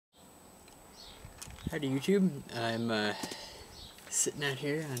Howdy YouTube, I'm sitting out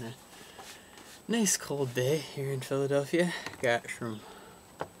here on a nice cold day here in Philadelphia. Got some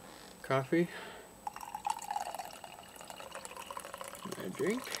coffee, my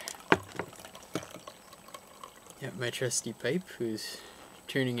drink, got my trusty pipe, who's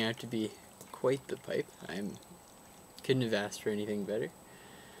turning out to be quite the pipe. Couldn't have asked for anything better.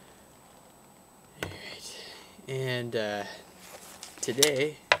 Alright, and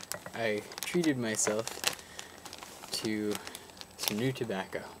today I treated myself to some new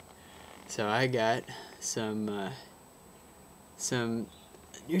tobacco. So I got some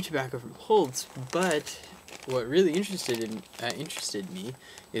new tobacco from Holt'z, but what really interested me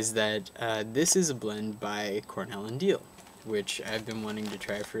is that this is a blend by Cornell and Diehl, which I've been wanting to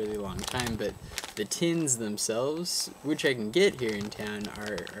try for a really long time, but the tins themselves, which I can get here in town,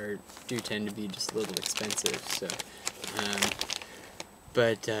 do tend to be just a little expensive. So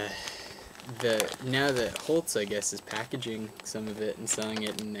now that Holt'z, I guess, is packaging some of it and selling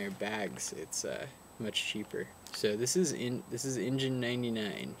it in their bags, it's much cheaper. So this is Engine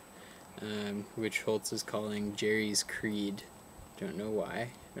 99, which Holt'z is calling Jerry's Creed. Don't know why.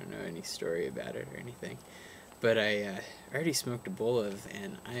 Don't know any story about it or anything. But I already smoked a bowl of,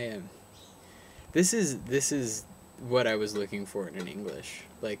 and this is what I was looking for in an English.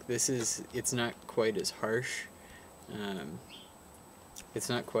 Like, it's not quite as harsh. It's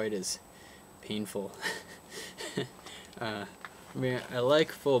not quite as painful. I mean, I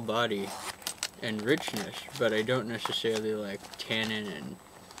like full body and richness, but I don't necessarily like tannin and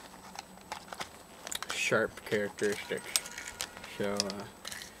sharp characteristics. So,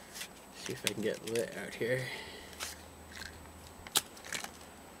 see if I can get lit out here.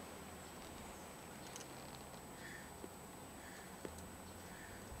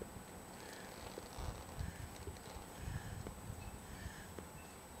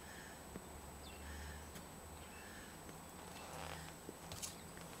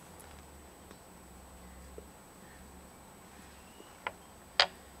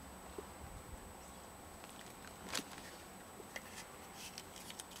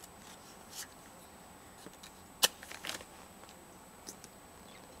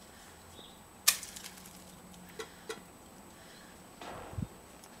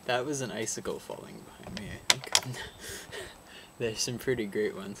 That was an icicle falling behind me, I think. There's some pretty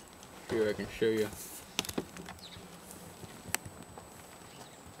great ones. Here, I can show you.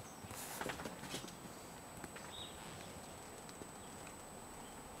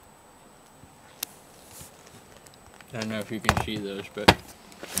 I don't know if you can see those, but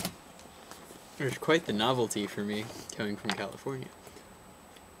there's quite the novelty for me coming from California.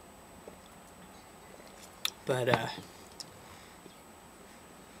 But,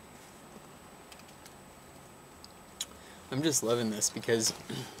 I'm just loving this because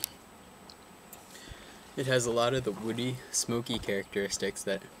it has a lot of the woody, smoky characteristics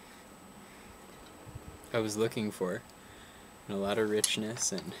that I was looking for, and a lot of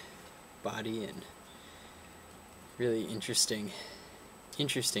richness and body and really interesting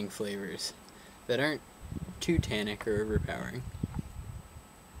flavors that aren't too tannic or overpowering.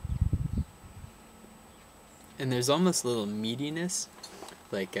 And there's almost a little meatiness,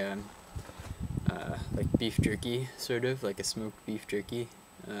 like beef jerky, sort of, like a smoked beef jerky.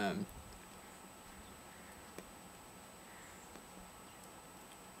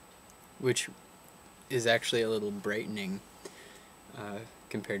 Which is actually a little brightening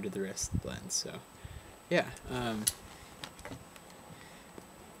compared to the rest of the blend. So, yeah.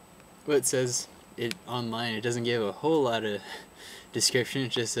 Well, it says online, it doesn't give a whole lot of description.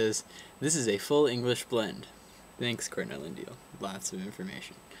 It just says, this is a full English blend. Thanks, Cornell and Diehl. Lots of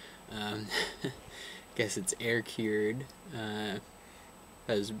information. Guess it's air cured.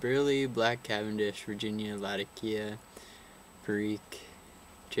 Has Burley, Black Cavendish, Virginia, Latakia, Perique,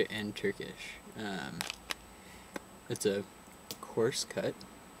 and Turkish. It's a coarse cut.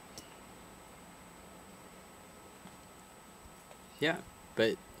 Yeah,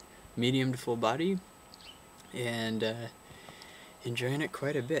 but medium to full body, and enjoying it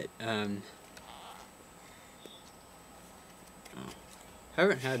quite a bit.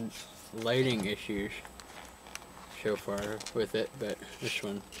 Haven't had lighting issues so far with it, but this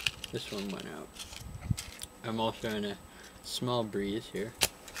one went out. I'm also in a small breeze here.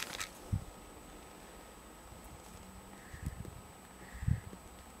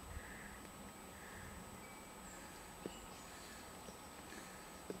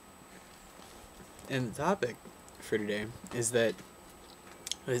 And the topic for today is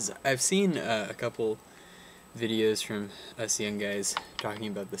I've seen a couple videos from us young guys talking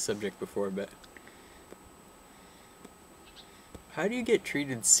about the subject before, but how do you get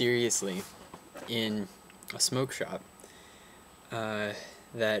treated seriously in a smoke shop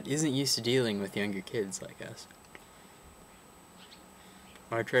that isn't used to dealing with younger kids like us.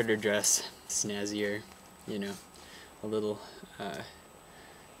 I try to dress snazzier, you know, a little,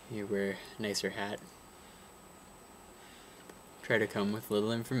 you wear a nicer hat. Try to come with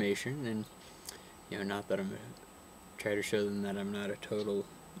little information, and, you know, not that I'm gonna try to show them that I'm not a total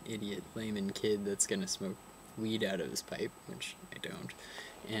idiot layman kid that's gonna smoke weed out of his pipe, which I don't.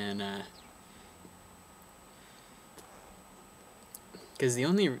 And because the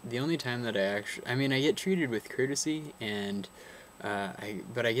only time that I mean, I get treated with courtesy, and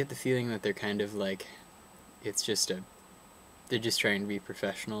but I get the feeling that they're kind of like, it's just they're just trying to be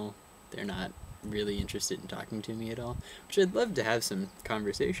professional. They're not really interested in talking to me at all, which I'd love to have some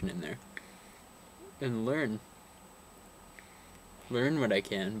conversation in there and learn what I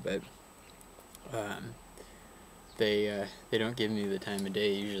can, but they don't give me the time of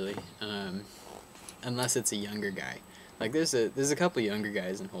day usually, unless it's a younger guy. Like there's a couple younger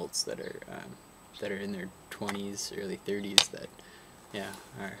guys in Holt'z that are in their 20s, early 30s that, yeah,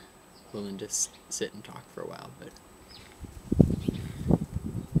 are willing to sit and talk for a while. But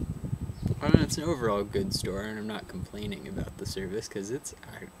I mean, it's an overall good store, and I'm not complaining about the service because it's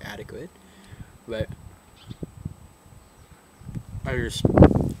adequate. But I just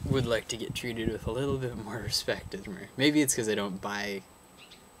would like to get treated with a little bit more respect. Maybe it's because I don't buy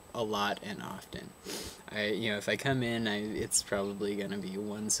a lot and often. If I come in, it's probably gonna be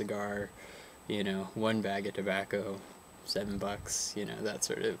one cigar, one bag of tobacco, $7,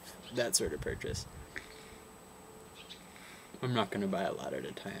 that sort of purchase. I'm not gonna buy a lot at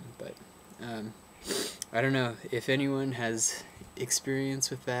a time, but I don't know if anyone has experience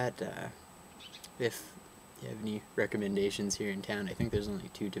with that. If you have any recommendations here in town, I think there's only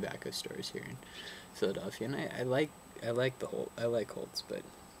 2 tobacco stores here in Philadelphia, and I like Holt'z, but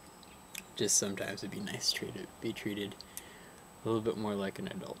just sometimes it'd be nice to be treated a little bit more like an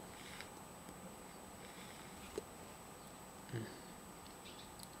adult.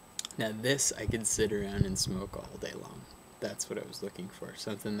 Now this I could sit around and smoke all day long. That's what I was looking for.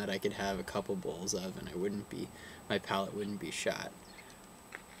 Something that I could have a couple bowls of and my palate wouldn't be shot.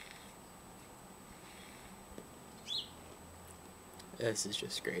 This is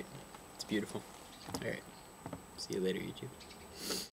just great. It's beautiful. Alright. See you later, YouTube.